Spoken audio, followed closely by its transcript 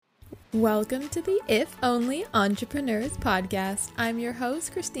Welcome to the If Only Entrepreneurs podcast. I'm your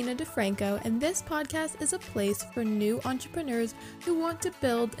host, Christina DeFranco, and this podcast is a place for new entrepreneurs who want to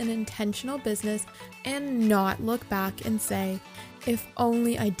build an intentional business and not look back and say, if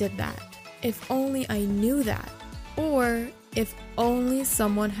only I did that, if only I knew that, or if only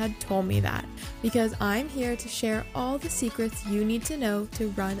someone had told me that, because I'm here to share all the secrets you need to know to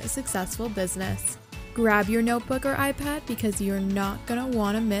run a successful business. Grab your notebook or iPad because you're not going to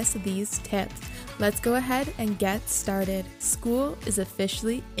want to miss these tips. Let's go ahead and get started. School is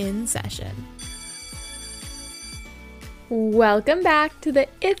officially in session. Welcome back to the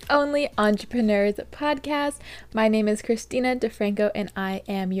If Only Entrepreneurs podcast. My name is Christina DeFranco and I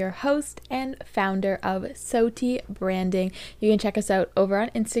am your host and founder of Soti Branding. You can check us out over on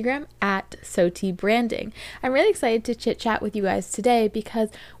Instagram at Soti Branding. I'm really excited to chit chat with you guys today because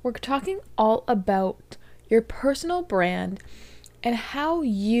we're talking all about your personal brand and how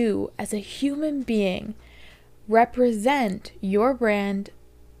you as a human being represent your brand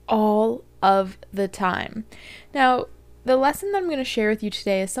all of the time. Now, the lesson that I'm going to share with you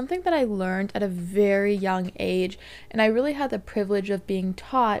today is something that I learned at a very young age, and I really had the privilege of being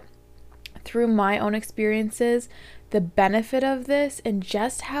taught through my own experiences the benefit of this and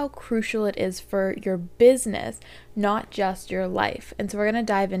just how crucial it is for your business, not just your life. And so we're going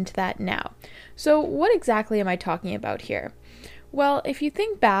to dive into that now. So what exactly am I talking about here? Well, if you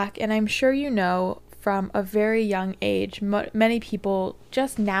think back, and I'm sure you know from a very young age, many people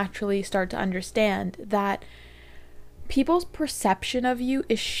just naturally start to understand that people's perception of you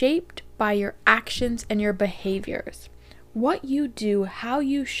is shaped by your actions and your behaviors. What you do, how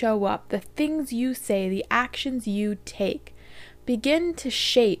you show up, the things you say, the actions you take begin to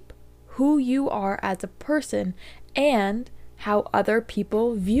shape who you are as a person and how other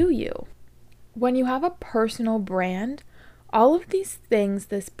people view you. When you have a personal brand, all of these things,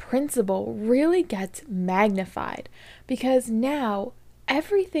 this principle really gets magnified because now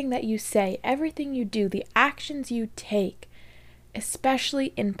everything that you say, everything you do, the actions you take,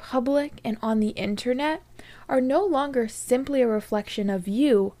 especially in public and on the internet, are no longer simply a reflection of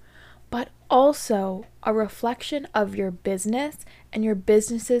you, but also a reflection of your business and your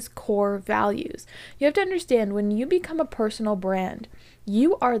business's core values. You have to understand, when you become a personal brand,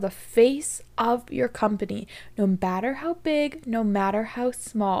 you are the face of your company, no matter how big, no matter how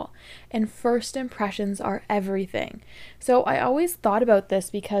small, and first impressions are everything. So I always thought about this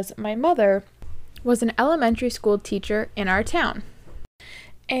because my mother was an elementary school teacher in our town.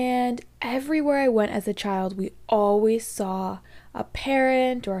 And everywhere I went as a child, we always saw a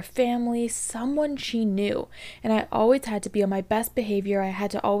parent or a family, someone she knew. And I always had to be on my best behavior. I had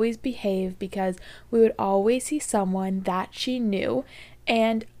to always behave because we would always see someone that she knew.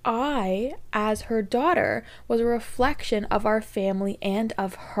 And I, as her daughter, was a reflection of our family and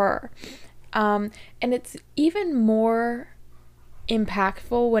of her. And it's even more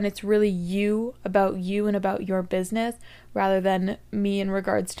impactful when it's really you and about your business rather than me in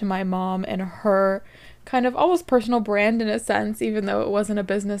regards to my mom and her kind of almost personal brand in a sense, even though it wasn't a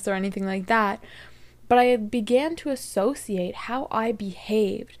business or anything like that. But I began to associate how I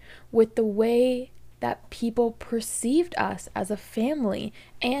behaved with the way that people perceived us as a family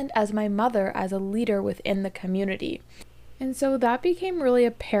and as my mother as a leader within the community. And so that became really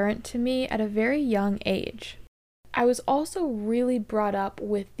apparent to me at a very young age. I was also really brought up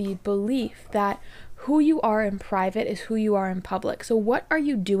with the belief that who you are in private is who you are in public. So what are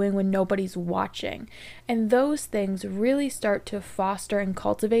you doing when nobody's watching? And those things really start to foster and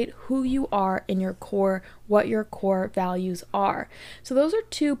cultivate who you are in your core, what your core values are. So those are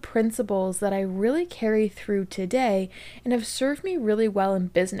two principles that I really carry through today and have served me really well in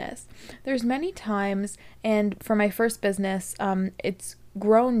business. There's many times, and for my first business, it's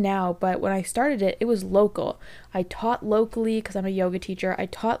grown now, but when I started it, it was local. I taught locally because I'm a yoga teacher. I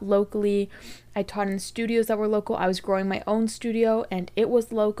taught locally. I taught in studios that were local. I was growing my own studio and it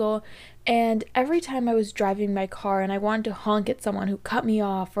was local. And every time I was driving my car and I wanted to honk at someone who cut me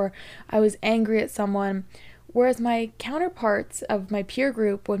off, or I was angry at someone, whereas my counterparts of my peer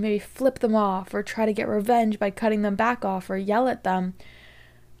group would maybe flip them off or try to get revenge by cutting them back off or yell at them,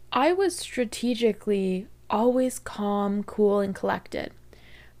 I was strategically always calm, cool, and collected.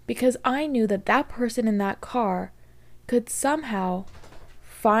 Because I knew that that person in that car could somehow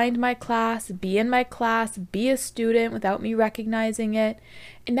find my class, be in my class, be a student without me recognizing it,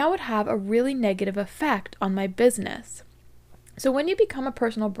 and that would have a really negative effect on my business. So when you become a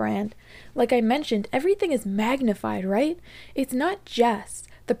personal brand, like I mentioned, everything is magnified, right? It's not just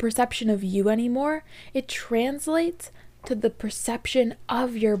the perception of you anymore. It translates to the perception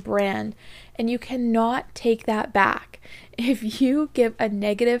of your brand, and you cannot take that back. If you give a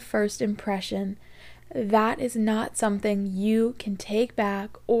negative first impression, that is not something you can take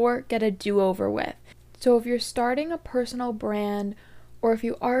back or get a do-over with. So if you're starting a personal brand, or if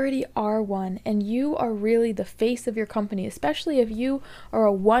you already are one and you are really the face of your company, especially if you are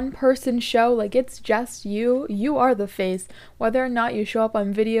a one-person show, like it's just you are the face. Whether or not you show up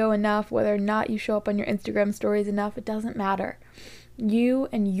on video enough, whether or not you show up on your Instagram stories enough, it doesn't matter. You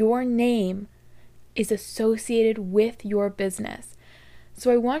and your name is associated with your business.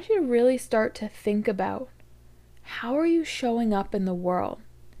 So I want you to really start to think about, how are you showing up in the world?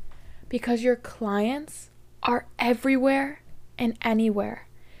 Because your clients are everywhere and anywhere,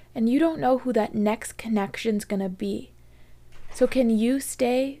 and you don't know who that next connection's gonna be. So can you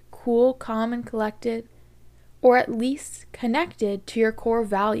stay cool, calm, and collected, or at least connected to your core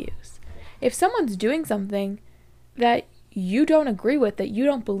values? If someone's doing something that you don't agree with, that you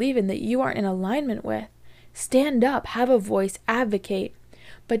don't believe in, that you aren't in alignment with, stand up, have a voice, advocate,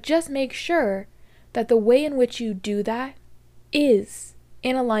 but just make sure that the way in which you do that is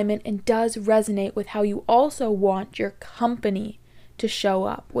in alignment and does resonate with how you also want your company to show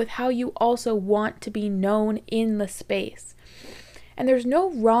up, with how you also want to be known in the space. And there's no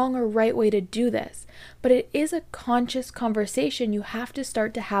wrong or right way to do this, but it is a conscious conversation you have to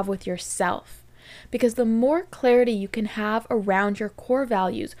start to have with yourself. Because the more clarity you can have around your core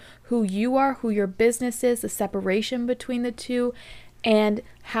values, who you are, who your business is, the separation between the two, and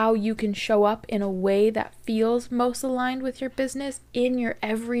how you can show up in a way that feels most aligned with your business in your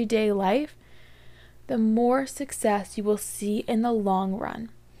everyday life, the more success you will see in the long run.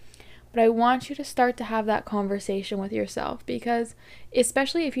 But I want you to start to have that conversation with yourself, because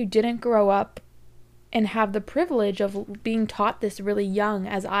especially if you didn't grow up and have the privilege of being taught this really young,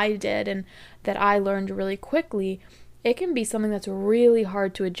 as I did, and that I learned really quickly, it can be something that's really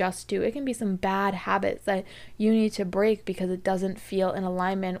hard to adjust to. It can be some bad habits that you need to break because it doesn't feel in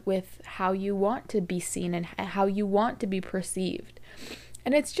alignment with how you want to be seen and how you want to be perceived.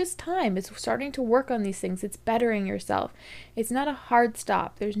 And it's just time. It's starting to work on these things. It's bettering yourself. It's not a hard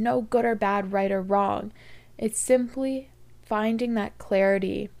stop. There's no good or bad, right or wrong. It's simply finding that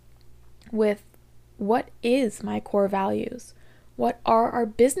clarity with, what is my core values? What are our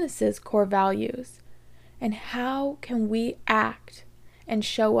business's core values? And how can we act and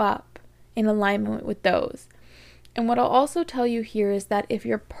show up in alignment with those? And what I'll also tell you here is that if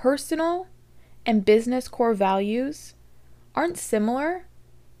your personal and business core values aren't similar,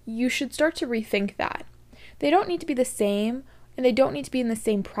 you should start to rethink that. They don't need to be the same, and they don't need to be in the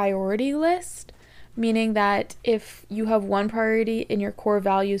same priority list, meaning that if you have one priority in your core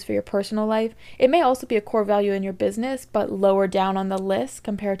values for your personal life, it may also be a core value in your business, but lower down on the list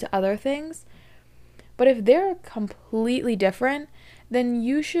compared to other things. But if they're completely different, then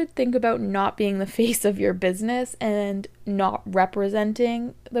you should think about not being the face of your business and not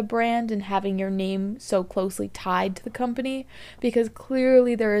representing the brand and having your name so closely tied to the company, because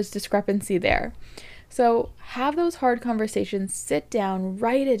clearly there is discrepancy there. So have those hard conversations, sit down,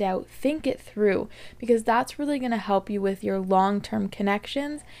 write it out, think it through, because that's really going to help you with your long-term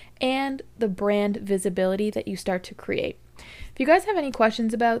connections and the brand visibility that you start to create. If you guys have any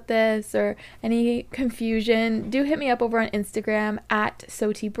questions about this or any confusion, do hit me up over on Instagram at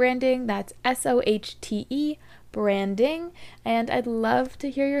Sohte Branding. That's SOHTE Branding. And I'd love to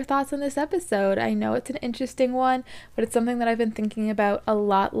hear your thoughts on this episode. I know it's an interesting one, but it's something that I've been thinking about a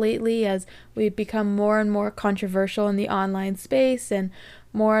lot lately as we become more and more controversial in the online space and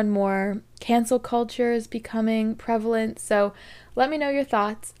more cancel culture is becoming prevalent. So let me know your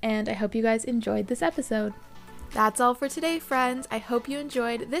thoughts, and I hope you guys enjoyed this episode. That's all for today, friends. I hope you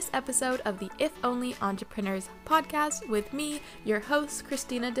enjoyed this episode of the If Only Entrepreneurs podcast with me, your host,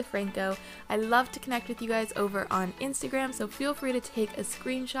 Christina DeFranco. I love to connect with you guys over on Instagram, so feel free to take a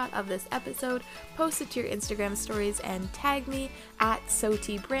screenshot of this episode, post it to your Instagram stories, and tag me at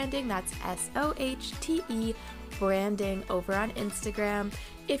Sohte Branding. That's SOHTE Branding over on Instagram.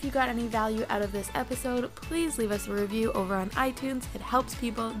 If you got any value out of this episode, please leave us a review over on iTunes. It helps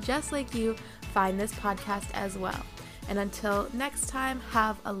people just like you find this podcast as well. And until next time,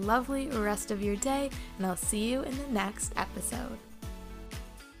 have a lovely rest of your day, and I'll see you in the next episode.